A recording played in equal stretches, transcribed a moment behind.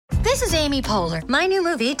This is Amy Poehler. My new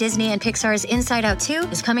movie, Disney and Pixar's Inside Out 2,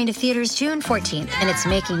 is coming to theaters June 14th, and it's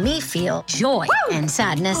making me feel joy and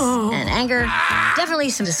sadness and anger, definitely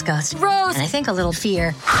some disgust, and I think a little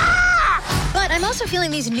fear. But I'm also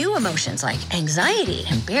feeling these new emotions like anxiety,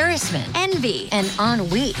 embarrassment, envy, and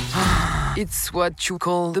ennui. It's what you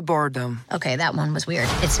call the boredom. Okay, that one was weird.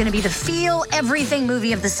 It's gonna be the feel everything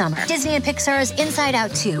movie of the summer. Disney and Pixar's Inside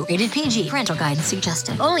Out 2, rated PG. Parental guidance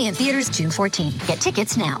suggested. Only in theaters June 14th. Get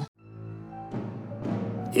tickets now.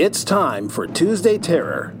 It's time for Tuesday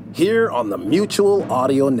Terror, here on the Mutual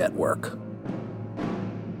Audio Network.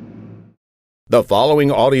 The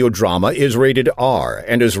following audio drama is rated R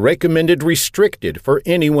and is recommended restricted for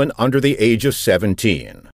anyone under the age of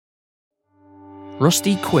 17.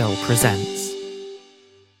 Rusty Quill presents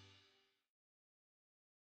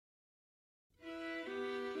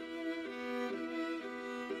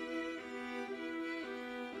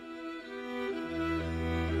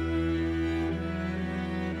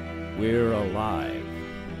We're Alive,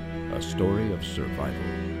 a story of survival.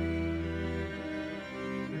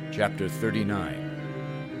 Chapter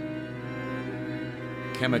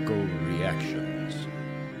 39, Chemical Reactions.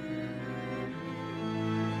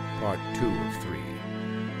 Part 2 of 3.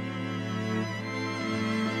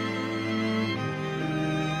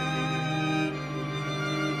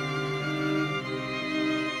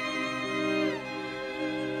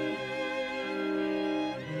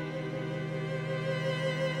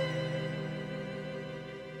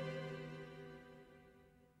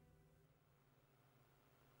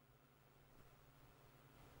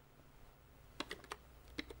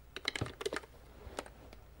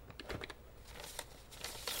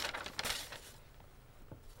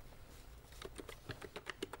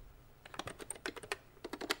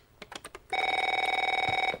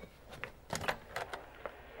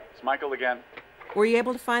 Michael again. Were you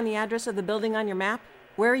able to find the address of the building on your map?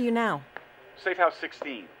 Where are you now? Safe House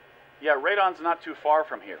 16. Yeah, Radon's not too far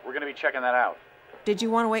from here. We're going to be checking that out. Did you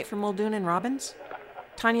want to wait for Muldoon and Robbins?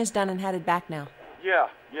 Tanya's done and headed back now. Yeah,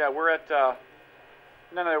 we're at, No,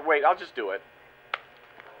 wait, I'll just do it.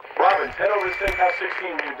 Robbins, head over to Safe House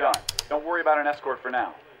 16 when you're done. Don't worry about an escort for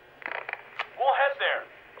now. We'll head there.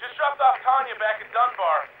 Just dropped off Tanya back at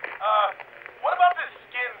Dunbar. What about this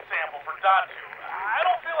skin sample for Datu? I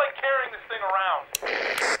don't feel like carrying this thing around.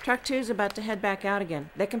 Truck 2's about to head back out again.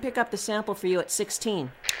 They can pick up the sample for you at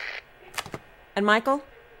 16. And Michael?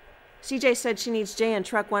 CJ said she needs Jay and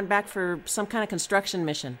Truck 1 back for some kind of construction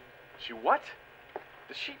mission. She what?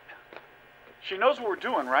 Does she... She knows what we're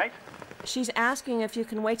doing, right? She's asking if you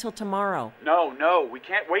can wait till tomorrow. No, we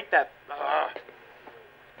can't wait that...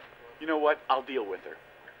 You know what? I'll deal with her.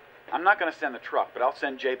 I'm not going to send the truck, but I'll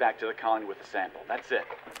send Jay back to the colony with the sample. That's it.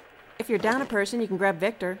 If you're down a person, you can grab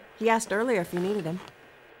Victor. He asked earlier if you needed him.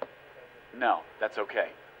 No, that's okay.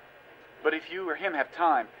 But if you or him have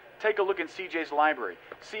time, take a look in CJ's library.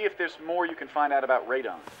 See if there's more you can find out about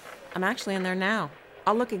radon. I'm actually in there now.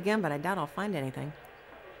 I'll look again, but I doubt I'll find anything.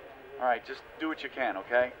 All right, just do what you can,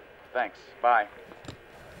 okay? Thanks. Bye.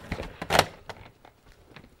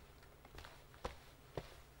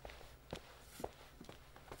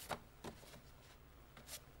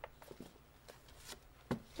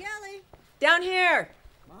 Kelly! Down here!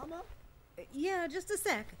 Mama? Yeah, just a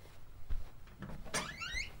sec.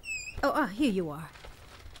 Here you are.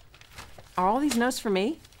 Are all these notes for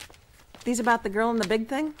me? These about the girl and the big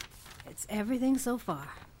thing? It's everything so far.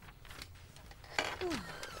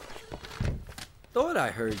 Thought I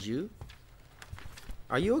heard you.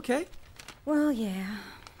 Are you okay? Well, yeah.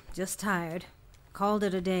 Just tired. Called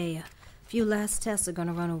it a day. A few last tests are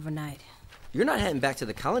gonna run overnight. You're not heading back to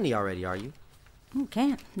the colony already, are you?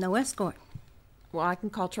 Can't. No escort. Well, I can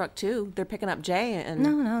call Truck 2. They're picking up Jay and...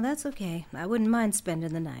 No, that's okay. I wouldn't mind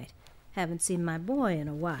spending the night. Haven't seen my boy in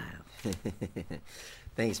a while.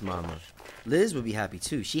 Thanks, Mama. Liz would be happy,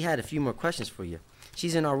 too. She had a few more questions for you.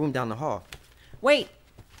 She's in our room down the hall. Wait!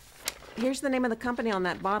 Here's the name of the company on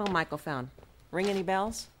that bottle Michael found. Ring any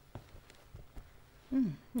bells?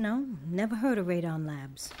 No, never heard of Radon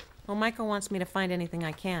Labs. Well, Michael wants me to find anything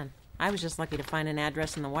I can. I was just lucky to find an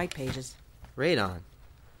address in the white pages. Radon?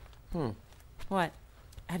 What?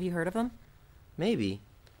 Have you heard of them? Maybe.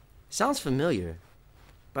 Sounds familiar.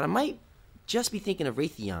 But I might just be thinking of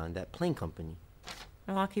Raytheon, that plane company.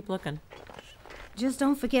 Well, I'll keep looking. Just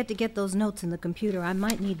don't forget to get those notes in the computer. I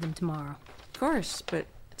might need them tomorrow. Of course, but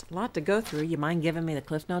it's a lot to go through. You mind giving me the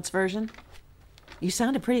Cliff Notes version? You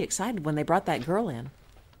sounded pretty excited when they brought that girl in.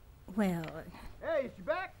 Well... Hey, is she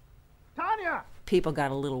back? Tanya! People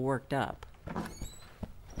got a little worked up.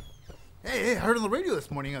 Hey, I heard on the radio this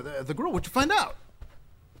morning, the girl, what'd you find out?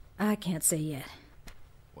 I can't say yet.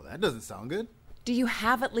 Well, that doesn't sound good. Do you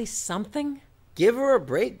have at least something? Give her a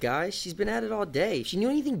break, guys. She's been at it all day. If she knew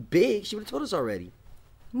anything big, she would have told us already.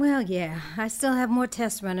 Well, yeah, I still have more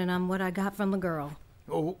tests running on what I got from the girl.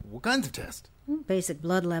 Oh, what kinds of tests? Basic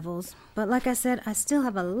blood levels. But like I said, I still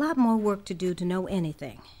have a lot more work to do to know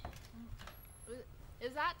anything.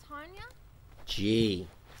 Is that Tanya? Gee.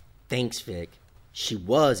 Thanks, Vic. She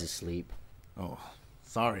was asleep. Oh,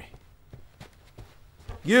 sorry.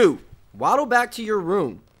 You! Waddle back to your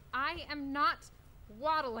room. I am not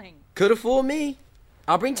waddling. Could have fooled me.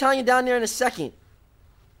 I'll bring Tanya down there in a second.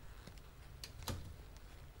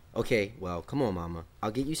 Okay, well, come on, Mama.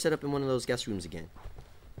 I'll get you set up in one of those guest rooms again.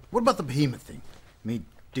 What about the behemoth thing? I mean,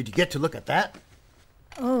 did you get to look at that?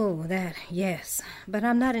 Oh, that, yes. But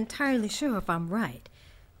I'm not entirely sure if I'm right.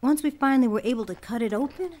 Once we finally were able to cut it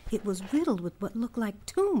open, it was riddled with what looked like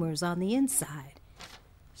tumors on the inside.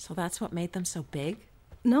 So that's what made them so big?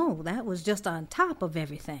 No, that was just on top of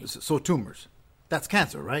everything. So tumors. That's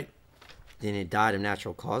cancer, right? Then it died of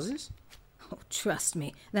natural causes? Oh, trust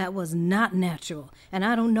me, that was not natural. And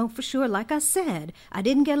I don't know for sure. Like I said, I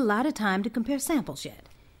didn't get a lot of time to compare samples yet.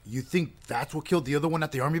 You think that's what killed the other one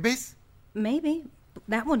at the army base? Maybe.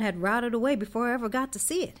 That one had rotted away before I ever got to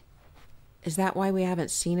see it. Is that why we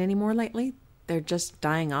haven't seen any more lately? They're just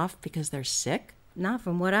dying off because they're sick? Not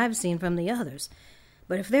from what I've seen from the others.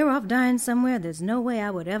 But if they're off dying somewhere, there's no way I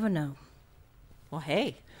would ever know. Well,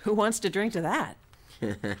 hey, who wants to drink to that?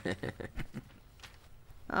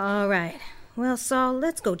 All right. Well, Saul,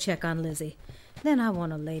 let's go check on Lizzie. Then I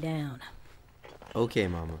want to lay down. Okay,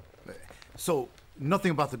 Mama. So,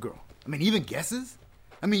 nothing about the girl? I mean, even guesses?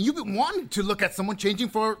 I mean, you've been wanting to look at someone changing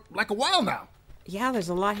for like a while now. Yeah, there's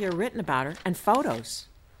a lot here written about her, and photos.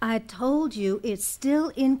 I told you it's still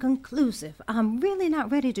inconclusive. I'm really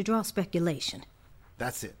not ready to draw speculation.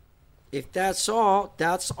 That's it. If that's all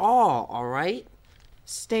right?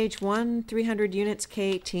 Stage 1, 300 units,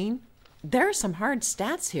 K18. There are some hard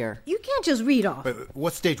stats here. You can't just read off. Wait,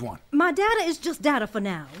 what's stage 1? My data is just data for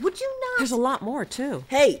now. Would you not? There's a lot more, too.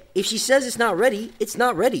 Hey, if she says it's not ready, it's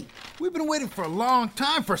not ready. We've been waiting for a long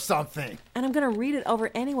time for something. And I'm going to read it over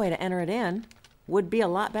anyway to enter it in. Would be a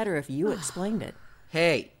lot better if you explained it.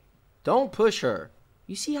 Hey, don't push her.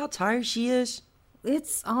 You see how tired she is?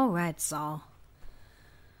 It's all right, Saul.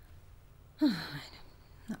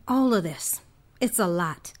 All of this. It's a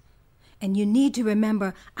lot. And you need to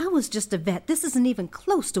remember, I was just a vet. This isn't even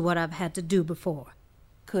close to what I've had to do before.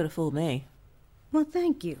 Could have fooled me. Well,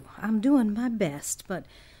 thank you. I'm doing my best, but,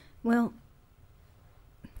 well,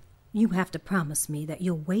 you have to promise me that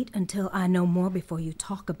you'll wait until I know more before you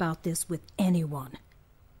talk about this with anyone.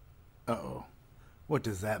 Uh-oh. What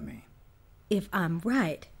does that mean? If I'm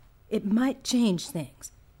right, it might change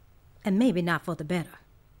things. And maybe not for the better.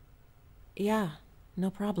 Yeah, no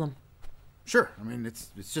problem. Sure. I mean, it's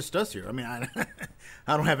just us here. I mean,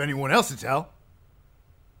 I don't have anyone else to tell.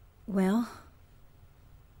 Well,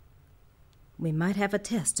 we might have a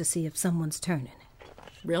test to see if someone's turning.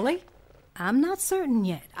 Really? I'm not certain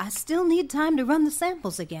yet. I still need time to run the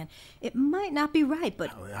samples again. It might not be right, but...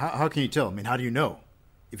 How can you tell? I mean, how do you know?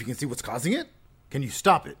 If you can see what's causing it? Can you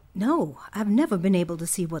stop it? No, I've never been able to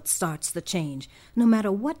see what starts the change. No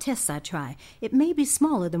matter what tests I try, it may be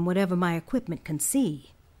smaller than whatever my equipment can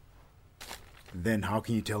see. Then how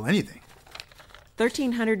can you tell anything?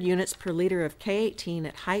 1,300 units per liter of K18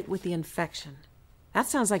 at height with the infection. That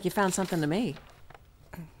sounds like you found something to me.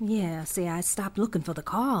 Yeah, see, I stopped looking for the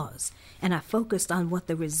cause, and I focused on what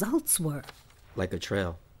the results were. Like a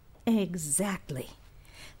trail. Exactly.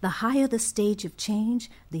 The higher the stage of change,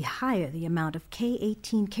 the higher the amount of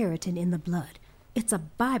K18 keratin in the blood. It's a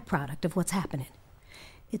byproduct of what's happening.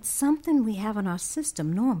 It's something we have in our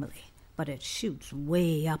system normally, but it shoots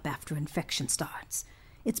way up after infection starts.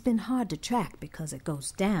 It's been hard to track because it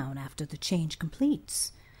goes down after the change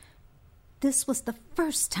completes. This was the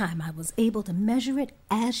first time I was able to measure it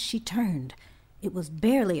as she turned. It was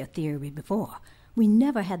barely a theory before. We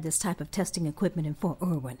never had this type of testing equipment in Fort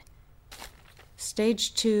Irwin.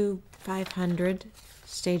 Stage 2, 500.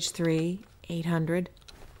 Stage 3, 800.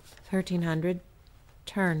 1,300.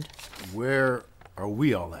 Turned. Where are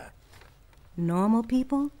we all at? Normal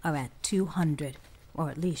people are at 200, or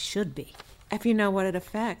at least should be. If you know what it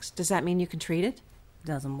affects, does that mean you can treat it?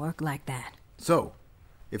 Doesn't work like that. So,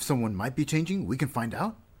 if someone might be changing, we can find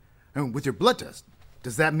out? And with your blood test,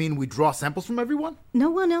 does that mean we draw samples from everyone? No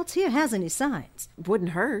one else here has any signs.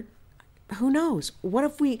 Wouldn't hurt. Who knows? What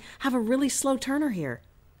if we have a really slow turner here?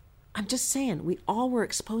 I'm just saying, we all were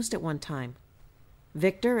exposed at one time.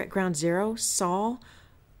 Victor at Ground Zero, Saul.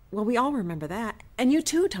 Well, we all remember that. And you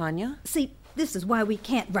too, Tanya. See, this is why we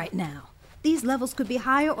can't right now. These levels could be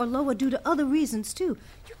higher or lower due to other reasons, too.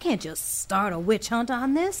 You can't just start a witch hunt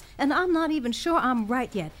on this, and I'm not even sure I'm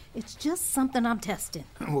right yet. It's just something I'm testing.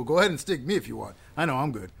 Well, go ahead and stick me if you want. I know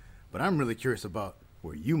I'm good, but I'm really curious about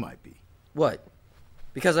where you might be. What?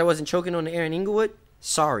 Because I wasn't choking on the air in Inglewood?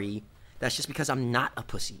 Sorry. That's just because I'm not a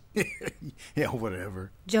pussy. Yeah,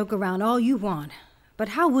 whatever. Joke around all you want, but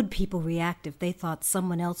how would people react if they thought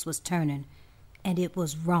someone else was turning, and it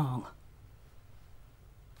was wrong?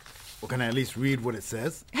 Well, can I at least read what it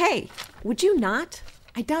says? Hey, would you not?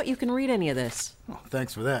 I doubt you can read any of this. Oh,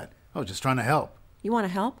 thanks for that. I was just trying to help. You want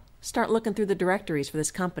to help? Start looking through the directories for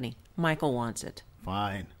this company. Michael wants it.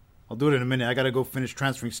 Fine. I'll do it in a minute. I gotta go finish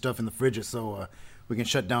transferring stuff in the fridge so we can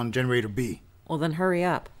shut down Generator B. Well, then hurry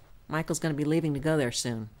up. Michael's going to be leaving to go there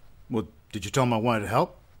soon. Well, did you tell him I wanted to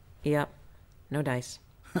help? Yep. No dice.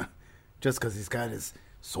 Just because he's got his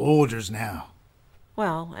soldiers now.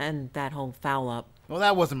 Well, and that whole foul up. Well,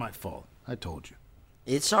 that wasn't my fault. I told you.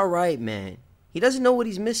 It's all right, man. He doesn't know what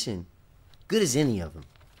he's missing. Good as any of them.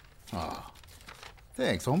 Aw.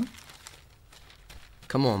 Thanks, homie.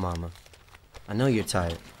 Come on, Mama. I know you're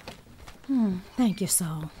tired. Thank you,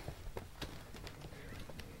 Saul.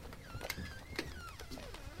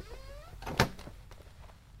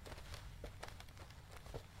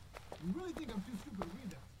 You really think I'm too stupid to read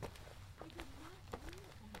that?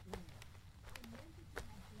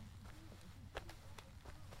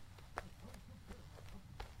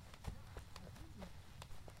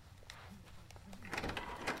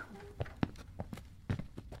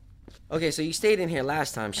 Okay, so you stayed in here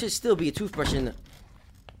last time. Should still be a toothbrush in the...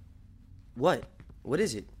 What? What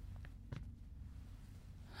is it?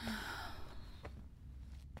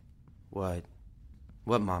 What?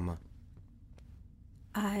 What, Mama?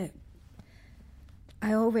 I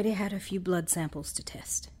already had a few blood samples to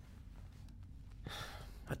test.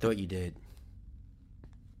 I thought you did.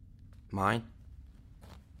 Mine?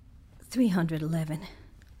 311.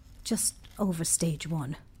 Just over stage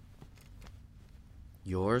 1.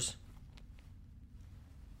 Yours?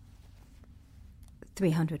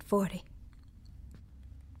 340.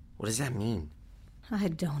 What does that mean? I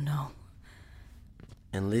don't know.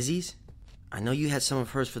 And Lizzie's? I know you had some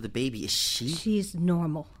of hers for the baby. Is she? She's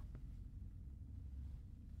normal.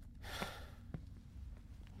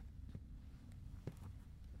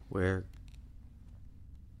 We're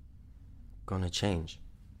gonna change.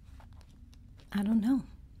 I don't know.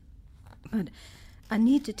 But I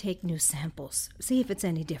need to take new samples, see if it's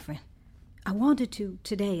any different. I wanted to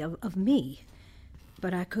today of me,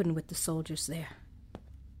 but I couldn't with the soldiers there.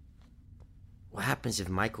 What happens if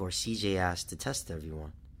Michael or CJ asks to test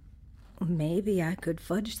everyone? Maybe I could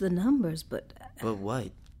fudge the numbers, but... But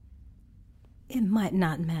what? It might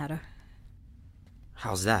not matter.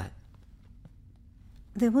 How's that?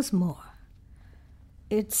 There was more.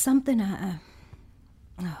 It's something I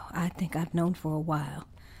think I've known for a while.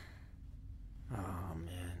 Oh,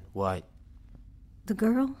 man. What? The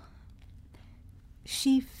girl,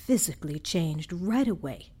 she physically changed right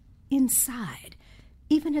away, inside,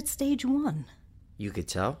 even at stage 1. You could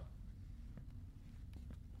tell?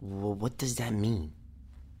 Well, what does that mean?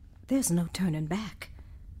 There's no turning back.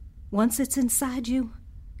 Once it's inside you,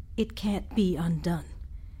 it can't be undone.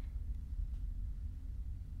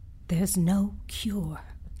 There's no cure.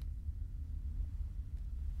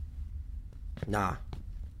 Nah.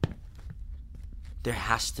 There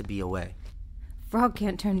has to be a way. Frog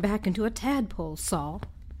can't turn back into a tadpole, Saul.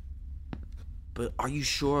 But are you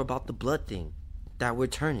sure about the blood thing? That we're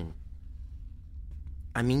turning?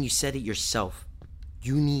 I mean, you said it yourself.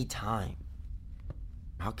 You need time.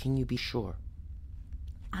 How can you be sure?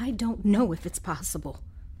 I don't know if it's possible,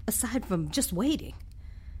 aside from just waiting.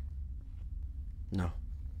 No.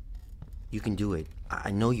 You can do it.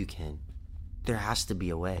 I know you can. There has to be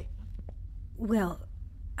a way. Well,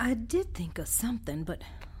 I did think of something, but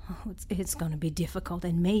it's going to be difficult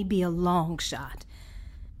and maybe a long shot.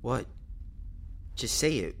 What? Just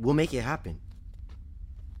say it. We'll make it happen.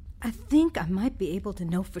 I think I might be able to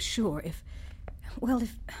know for sure if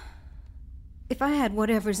I had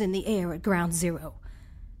whatever's in the air at ground zero.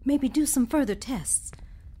 Maybe do some further tests.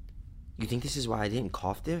 You think this is why I didn't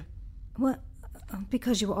cough there? Well,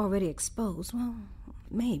 because you were already exposed. Well,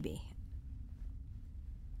 maybe.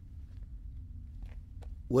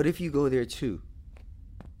 What if you go there too?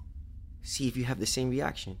 See if you have the same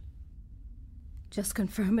reaction. Just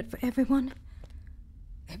confirm it for everyone?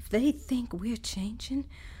 If they think we're changing...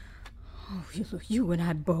 Oh, you and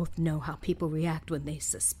I both know how people react when they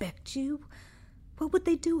suspect you. What would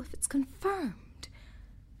they do if it's confirmed?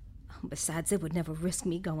 Besides, they would never risk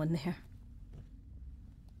me going there.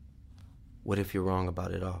 What if you're wrong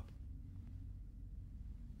about it all?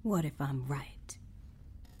 What if I'm right?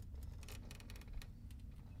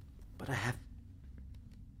 But I have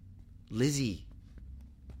Lizzie,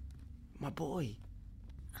 my boy.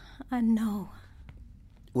 I know.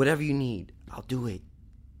 Whatever you need, I'll do it.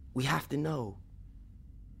 We have to know.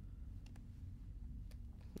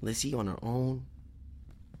 Lizzie on her own,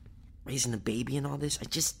 raising a baby and all this, I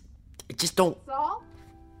just don't... Saul?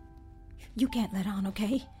 You can't let on,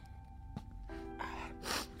 okay?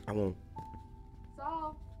 I won't.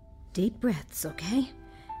 Saul? Deep breaths, okay?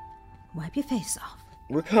 Wipe your face off.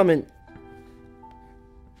 We're coming.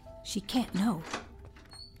 She can't know.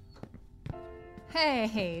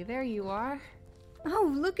 Hey, there you are.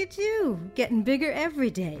 Oh, look at you. Getting bigger every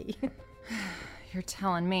day. You're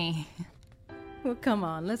telling me. Well, come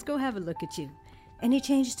on. Let's go have a look at you. Any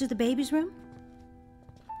changes to the baby's room?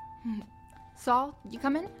 Saul, you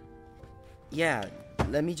come in? Yeah,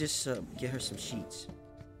 let me just get her some sheets.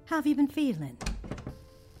 How have you been feeling?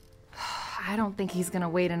 I don't think he's gonna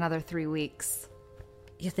wait another 3 weeks.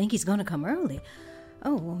 You think he's gonna come early?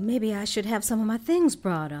 Oh, well, maybe I should have some of my things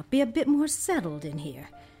brought up. Be a bit more settled in here.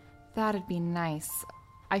 That'd be nice.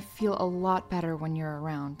 I feel a lot better when you're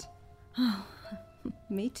around. Oh,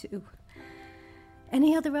 me too.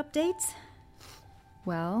 Any other updates?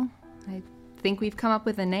 Well, I think we've come up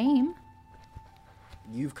with a name.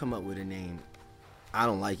 You've come up with a name. I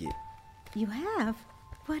don't like it. You have?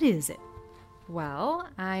 What is it? Well,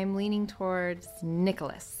 I'm leaning towards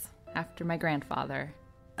Nicholas, after my grandfather.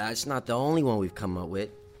 That's not the only one we've come up with.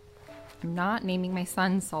 I'm not naming my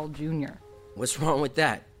son Saul Jr. What's wrong with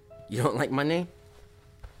that? You don't like my name?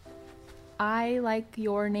 I like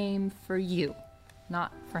your name for you,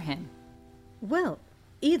 not for him. Well,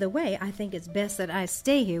 either way, I think it's best that I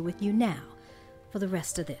stay here with you now for the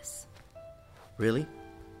rest of this. Really?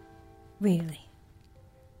 Really.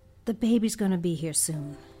 The baby's gonna be here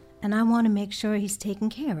soon, and I want to make sure he's taken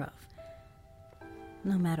care of,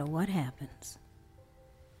 no matter what happens.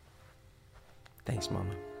 Thanks,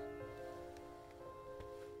 Mama.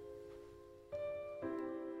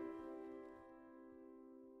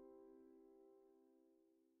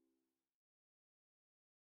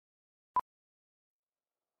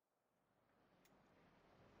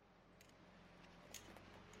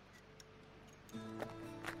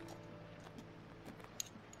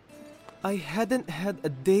 I hadn't had a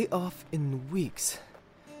day off in weeks.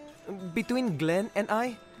 Between Glenn and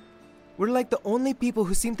I, we're like the only people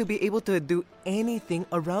who seem to be able to do anything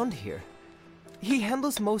around here. He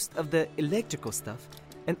handles most of the electrical stuff,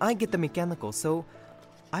 and I get the mechanical, so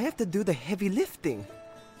I have to do the heavy lifting.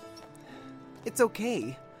 It's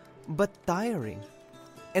okay, but tiring.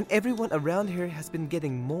 And everyone around here has been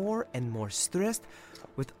getting more and more stressed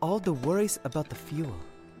with all the worries about the fuel.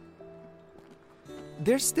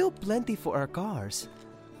 There's still plenty for our cars,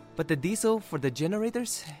 but the diesel for the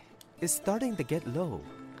generators is starting to get low.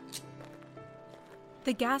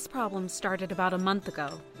 The gas problem started about a month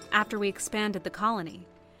ago, after we expanded the colony.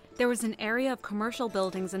 There was an area of commercial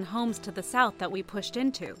buildings and homes to the south that we pushed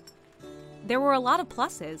into. There were a lot of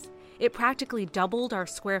pluses. It practically doubled our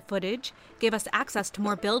square footage, gave us access to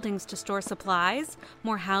more buildings to store supplies,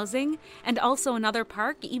 more housing, and also another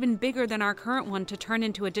park even bigger than our current one to turn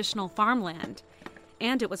into additional farmland.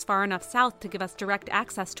 And it was far enough south to give us direct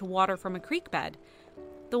access to water from a creek bed.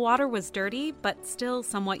 The water was dirty, but still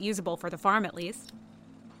somewhat usable for the farm at least.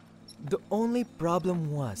 The only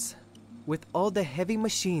problem was, with all the heavy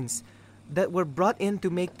machines that were brought in to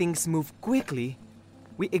make things move quickly,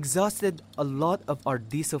 we exhausted a lot of our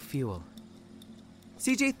diesel fuel.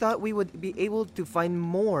 CJ thought we would be able to find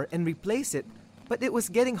more and replace it, but it was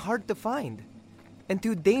getting hard to find, and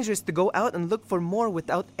too dangerous to go out and look for more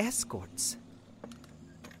without escorts.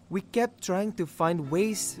 We kept trying to find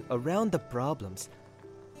ways around the problems,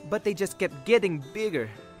 but they just kept getting bigger.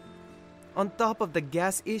 On top of the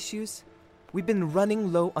gas issues, we've been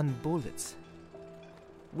running low on bullets.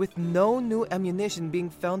 With no new ammunition being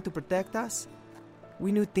found to protect us,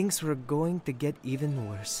 we knew things were going to get even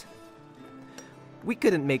worse. We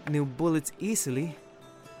couldn't make new bullets easily,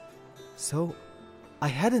 so I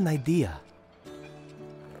had an idea.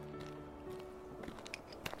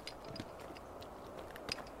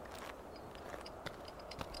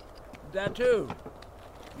 Datu,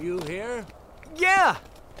 you here? Yeah!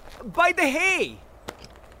 By the hay!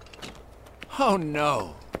 Oh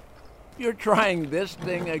no. You're trying this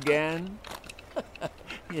thing again?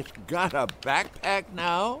 It's got a backpack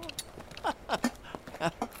now?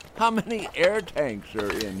 How many air tanks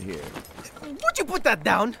are in here? Would you put that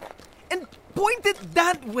down? And point it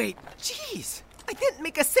that way. Jeez, I didn't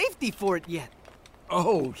make a safety for it yet.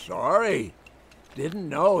 Oh, sorry. Didn't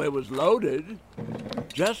know it was loaded.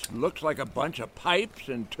 Just looks like a bunch of pipes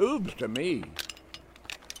and tubes to me.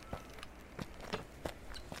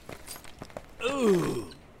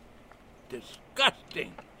 Ooh,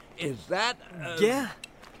 disgusting. Is that... Yeah,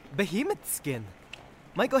 behemoth skin.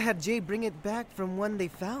 Michael had Jay bring it back from one they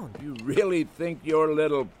found. You really think your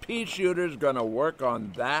little pea shooter's gonna work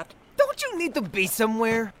on that? Don't you need to be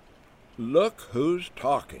somewhere? Look who's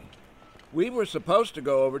talking. We were supposed to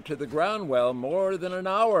go over to the ground well more than an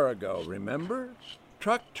hour ago, remember?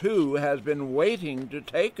 Truck 2 has been waiting to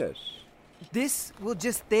take us. This will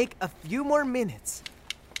just take a few more minutes.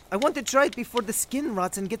 I want to try it before the skin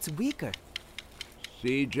rots and gets weaker.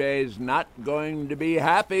 CJ's not going to be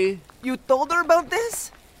happy. You told her about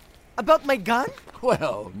this? About my gun?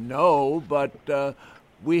 Well, no, but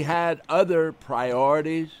we had other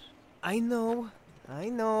priorities. I know.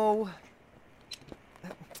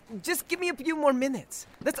 Just give me a few more minutes.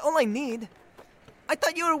 That's all I need. I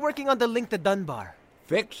thought you were working on the link to Dunbar.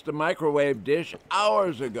 Fixed the microwave dish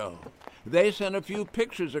hours ago. They sent a few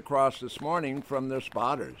pictures across this morning from their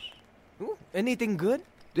spotters. Ooh, anything good?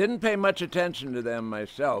 Didn't pay much attention to them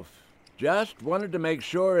myself. Just wanted to make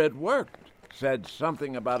sure it worked. Said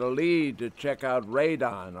something about a lead to check out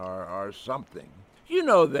radon or something. You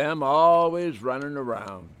know them, always running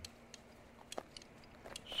around.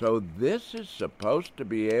 So this is supposed to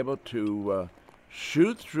be able to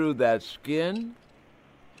shoot through that skin?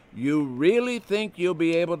 You really think you'll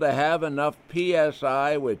be able to have enough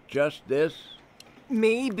PSI with just this?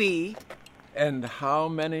 Maybe. And how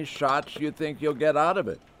many shots you think you'll get out of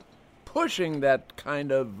it? Pushing that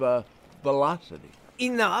kind of velocity.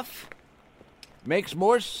 Enough. Makes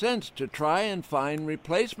more sense to try and find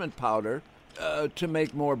replacement powder to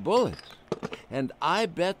make more bullets. And I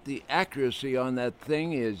bet the accuracy on that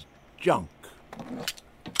thing is junk.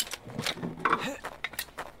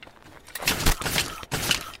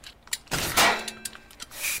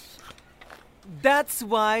 That's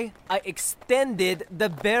why I extended the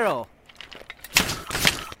barrel.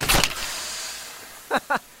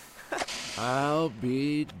 I'll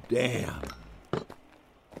be damned.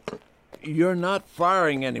 You're not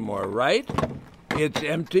firing anymore, right? It's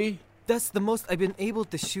empty? That's the most I've been able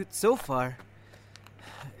to shoot so far.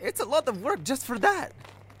 It's a lot of work just for that.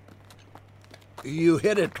 You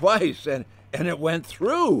hit it twice and it went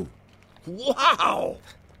through. Wow!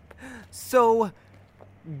 So,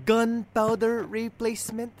 gunpowder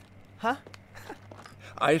replacement, huh?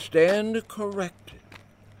 I stand corrected.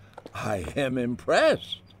 I am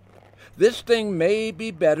impressed. This thing may be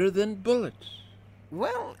better than bullets.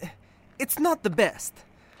 Well, it's not the best.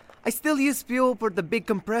 I still use fuel for the big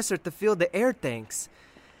compressor to fill the air tanks.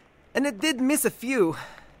 And it did miss a few.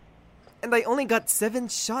 And I only got 7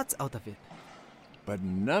 shots out of it. But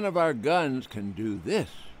none of our guns can do this.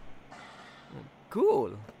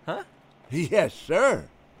 Cool, huh? Yes, sir.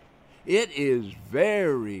 It is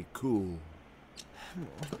very cool.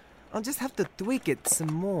 I'll just have to tweak it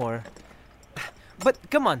some more. But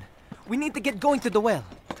come on, we need to get going to the well.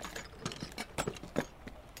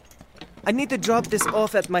 I need to drop this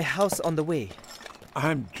off at my house on the way.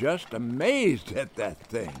 I'm just amazed at that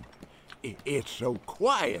thing. It's so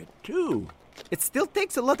quiet, too. It still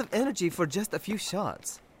takes a lot of energy for just a few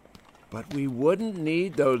shots. But we wouldn't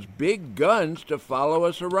need those big guns to follow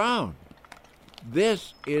us around.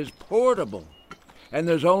 This is portable, and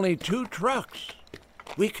there's only 2 trucks.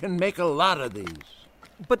 We can make a lot of these.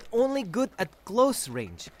 But only good at close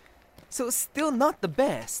range, so still not the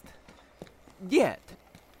best. Yet.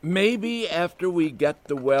 Maybe after we get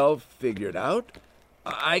the well figured out,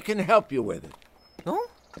 I can help you with it. Oh?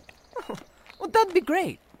 Well, that'd be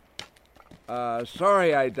great.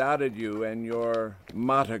 Sorry I doubted you and your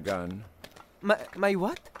Mata gun. My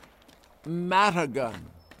what? Mata gun.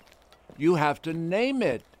 You have to name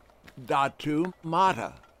it Datu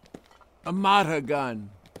Mata. A Mata gun.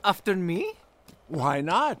 After me? Why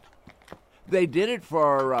not? They did it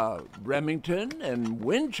for Remington and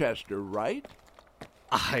Winchester, right?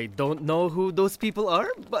 I don't know who those people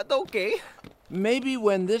are, but okay. Maybe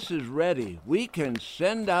when this is ready, we can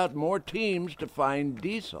send out more teams to find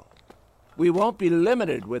diesel. We won't be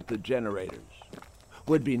limited with the generators.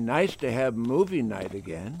 Would be nice to have movie night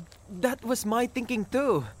again. That was my thinking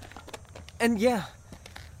too. And yeah,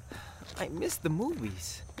 I miss the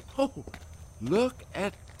movies. Oh, look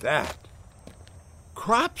at that.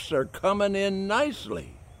 Crops are coming in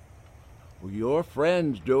nicely. Well, your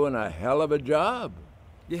friend's doing a hell of a job.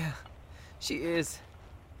 Yeah, she is.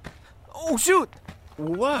 Oh, shoot!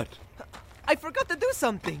 What? I forgot to do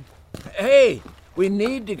something. Hey, we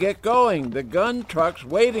need to get going. The gun truck's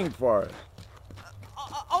waiting for us.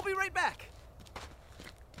 I'll be right back.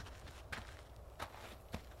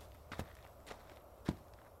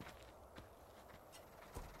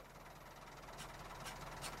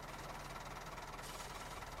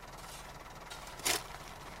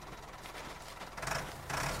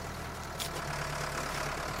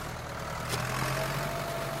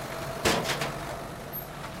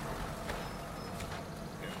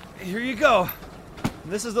 you go.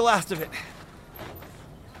 This is the last of it.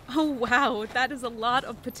 Oh, wow, that is a lot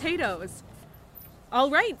of potatoes. All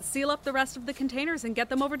right, seal up the rest of the containers and get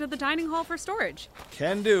them over to the dining hall for storage.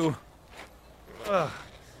 Can do. Ugh.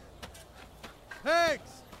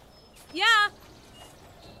 Hanks! Yeah?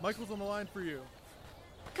 Michael's on the line for you.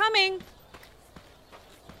 Coming.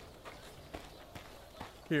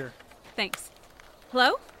 Here. Thanks.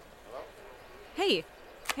 Hello? Hey,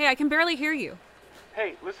 I can barely hear you.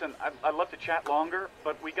 Hey, listen, I'd love to chat longer,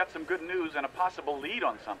 but we got some good news and a possible lead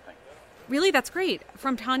on something. Really, that's great.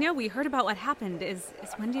 From Tanya, we heard about what happened. Is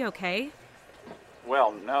Wendy okay?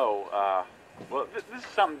 Well, no, this is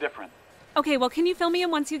something different. Okay, well, can you fill me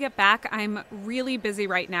in once you get back? I'm really busy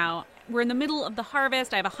right now. We're in the middle of the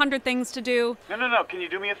harvest. I have 100 things to do. No, can you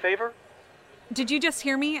do me a favor? Did you just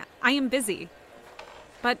hear me? I am busy.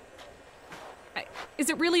 But is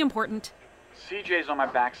it really important? CJ's on my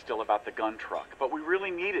back still about the gun truck, but we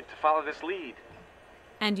really need it to follow this lead.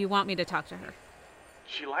 And you want me to talk to her?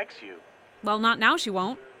 She likes you. Well, not now, she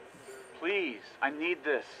won't. Please, I need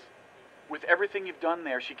this. With everything you've done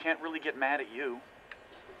there, she can't really get mad at you.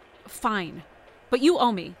 Fine. But you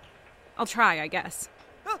owe me. I'll try, I guess.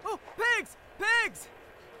 Oh, pigs! Pigs!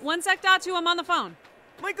 One sec, Datu, I'm on the phone.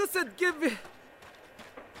 Michael said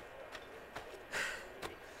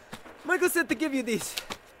Michael said to give you these.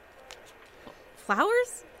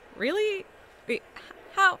 Flowers? Really? Wait,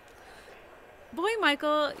 how? Boy,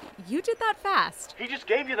 Michael, you did that fast. He just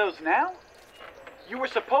gave you those now? You were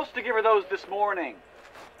supposed to give her those this morning.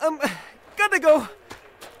 Gotta go.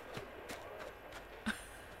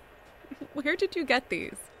 Where did you get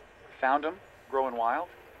these? Found them, growing wild.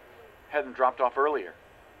 Had them dropped off earlier.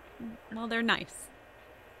 Well, they're nice.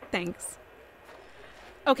 Thanks.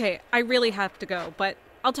 Okay, I really have to go, but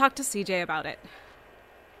I'll talk to CJ about it.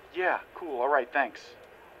 Yeah, cool. All right, thanks.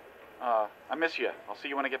 I miss you. I'll see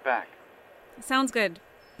you when I get back. Sounds good.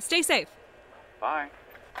 Stay safe. Bye.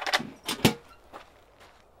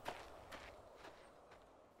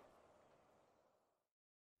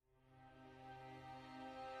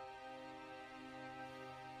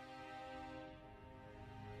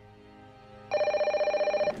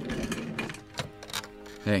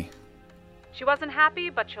 Hey. She wasn't happy,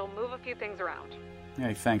 but she'll move a few things around.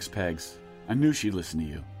 Hey, thanks, Pegs. I knew she'd listen to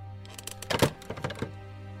you.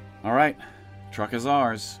 All right. Truck is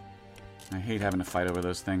ours. I hate having to fight over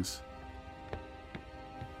those things.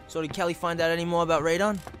 So did Kelly find out any more about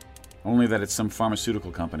Radon? Only that it's some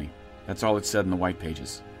pharmaceutical company. That's all it said in the white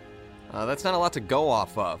pages. That's not a lot to go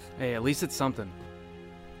off of. Hey, at least it's something.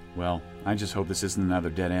 Well, I just hope this isn't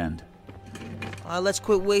another dead end. Let's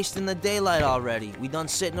quit wasting the daylight already. We done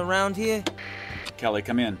sitting around here? Kelly,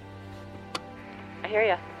 come in. I hear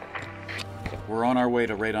ya. We're on our way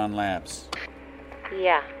to Radon Labs.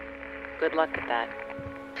 Yeah. Good luck with that.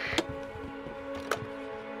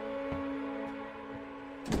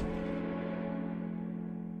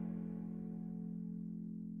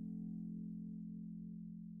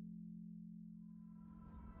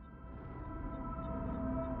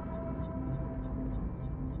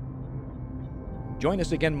 Join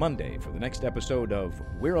us again Monday for the next episode of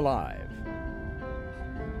We're Alive.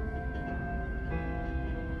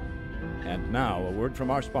 And now, a word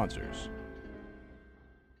from our sponsors.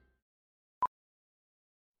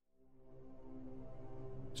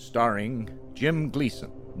 Starring Jim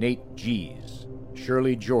Gleason, Nate Gies,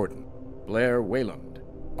 Shirley Jordan, Blair Wayland,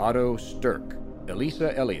 Otto Stirk,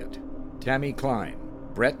 Elisa Elliott, Tammy Klein,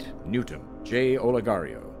 Brett Newton, Jay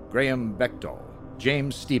Olegario, Graham Bechtel,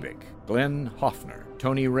 James Stiebick, Glenn Hoffner,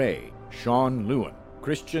 Tony Ray, Sean Lewin,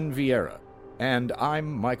 Christian Vieira, and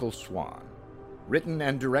I'm Michael Swan. Written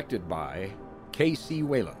and directed by K.C.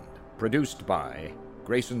 Wayland. Produced by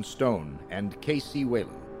Grayson Stone and K.C.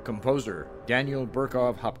 Wayland. Composer Daniel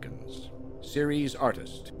Burkov Hopkins. Series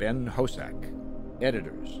artist Ben Hosack.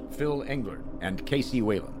 Editors Phil Englert and K.C.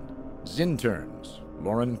 Wayland. Zinterns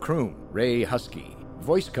Lauren Kroom, Ray Husky.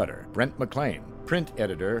 Voice cutter Brent McLean. Print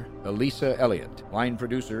editor Elisa Elliott. Line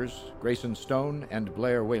producers Grayson Stone and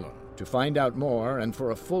Blair Wayland. To find out more and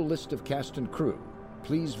for a full list of cast and crew,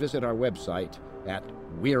 please visit our website at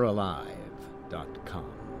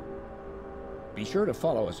we'realive.com. Be sure to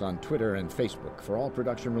follow us on Twitter and Facebook for all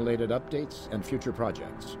production-related updates and future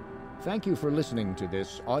projects. Thank you for listening to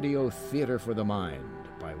this audio theater for the mind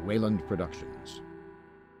by Wayland Productions.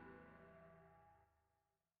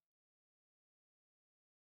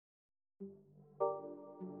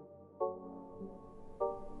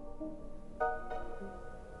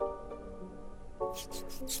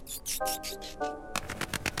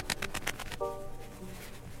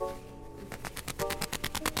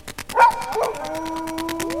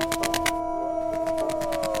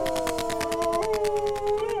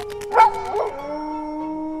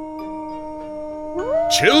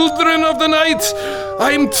 Children of the night,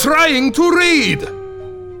 I'm trying to read.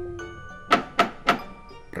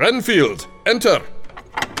 Renfield, enter.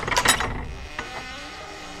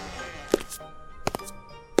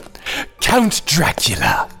 Count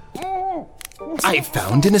Dracula. I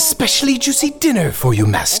found an especially juicy dinner for you,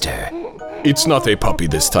 Master. It's not a puppy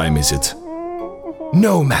this time, is it?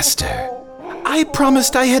 No, Master. I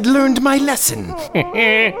promised I had learned my lesson.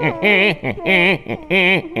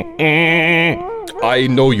 I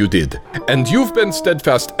know you did, and you've been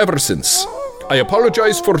steadfast ever since. I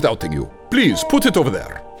apologize for doubting you. Please, put it over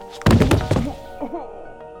there.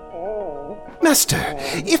 Master,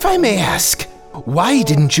 if I may ask, why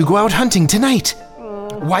didn't you go out hunting tonight?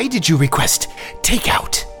 Why did you request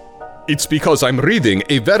takeout? It's because I'm reading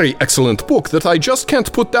a very excellent book that I just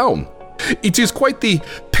can't put down. It is quite the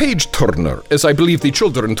page-turner, as I believe the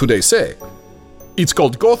children today say. It's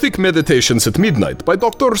called Gothic Meditations at Midnight by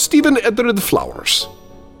Dr. Stephen Edred Flowers.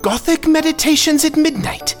 Gothic Meditations at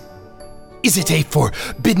Midnight? Is it a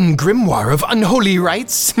forbidden grimoire of unholy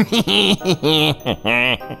rites?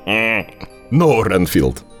 No,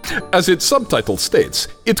 Renfield. As its subtitle states,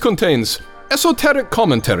 it contains esoteric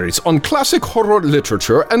commentaries on classic horror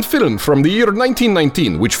literature and film from the year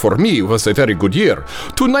 1919, which for me was a very good year,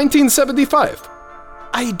 to 1975.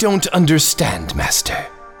 I don't understand, Master.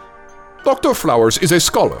 Dr. Flowers is a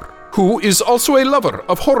scholar who is also a lover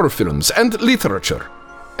of horror films and literature.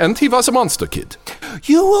 And he was a monster kid.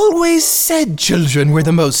 You always said children were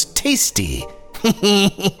the most tasty.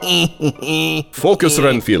 Focus,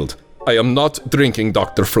 Renfield. I am not drinking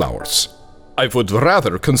Dr. Flowers. I would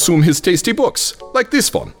rather consume his tasty books, like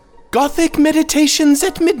this one. Gothic Meditations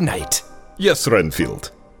at Midnight. Yes,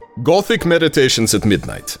 Renfield. Gothic Meditations at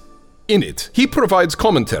Midnight. In it, he provides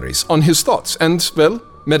commentaries on his thoughts and, well,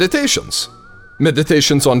 meditations.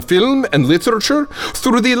 Meditations on film and literature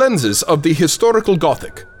through the lenses of the historical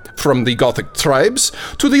Gothic, from the Gothic tribes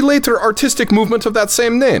to the later artistic movement of that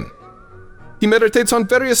same name. He meditates on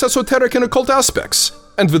various esoteric and occult aspects,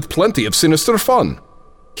 and with plenty of sinister fun.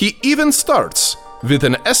 He even starts with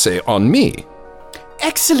an essay on me.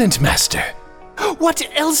 Excellent, Master. What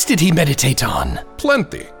else did he meditate on?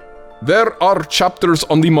 Plenty. There are chapters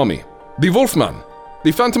on the Mummy, the Wolfman,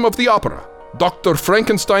 the Phantom of the Opera, Dr.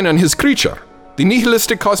 Frankenstein and his creature, the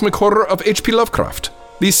nihilistic cosmic horror of H.P. Lovecraft,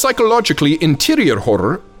 the psychologically interior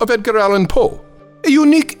horror of Edgar Allan Poe, a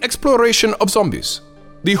unique exploration of zombies,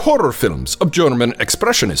 the horror films of German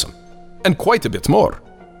Expressionism, and quite a bit more.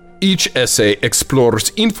 Each essay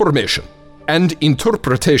explores information and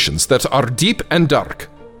interpretations that are deep and dark,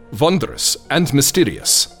 wondrous and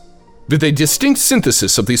mysterious, with a distinct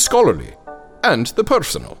synthesis of the scholarly and the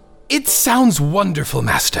personal. It sounds wonderful,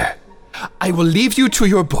 Master. I will leave you to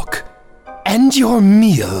your book and your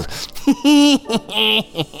meal.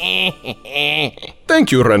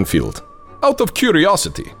 Thank you, Renfield. Out of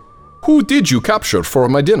curiosity, who did you capture for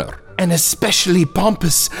my dinner? An especially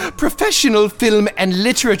pompous professional film and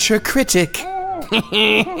literature critic.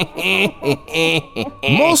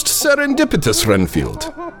 Most serendipitous,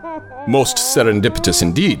 Renfield. Most serendipitous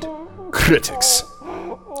indeed. Critics.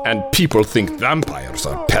 And people think vampires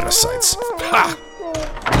are parasites. Ha!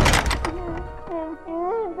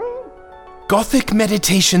 Gothic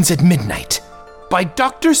Meditations at Midnight by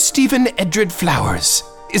Dr. Stephen Edred Flowers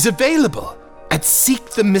is available at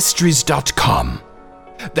seekthemysteries.com.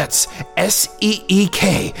 That's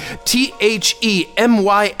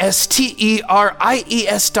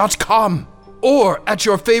SeekThemysteries.com, or at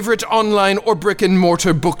your favorite online or brick and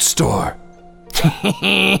mortar bookstore.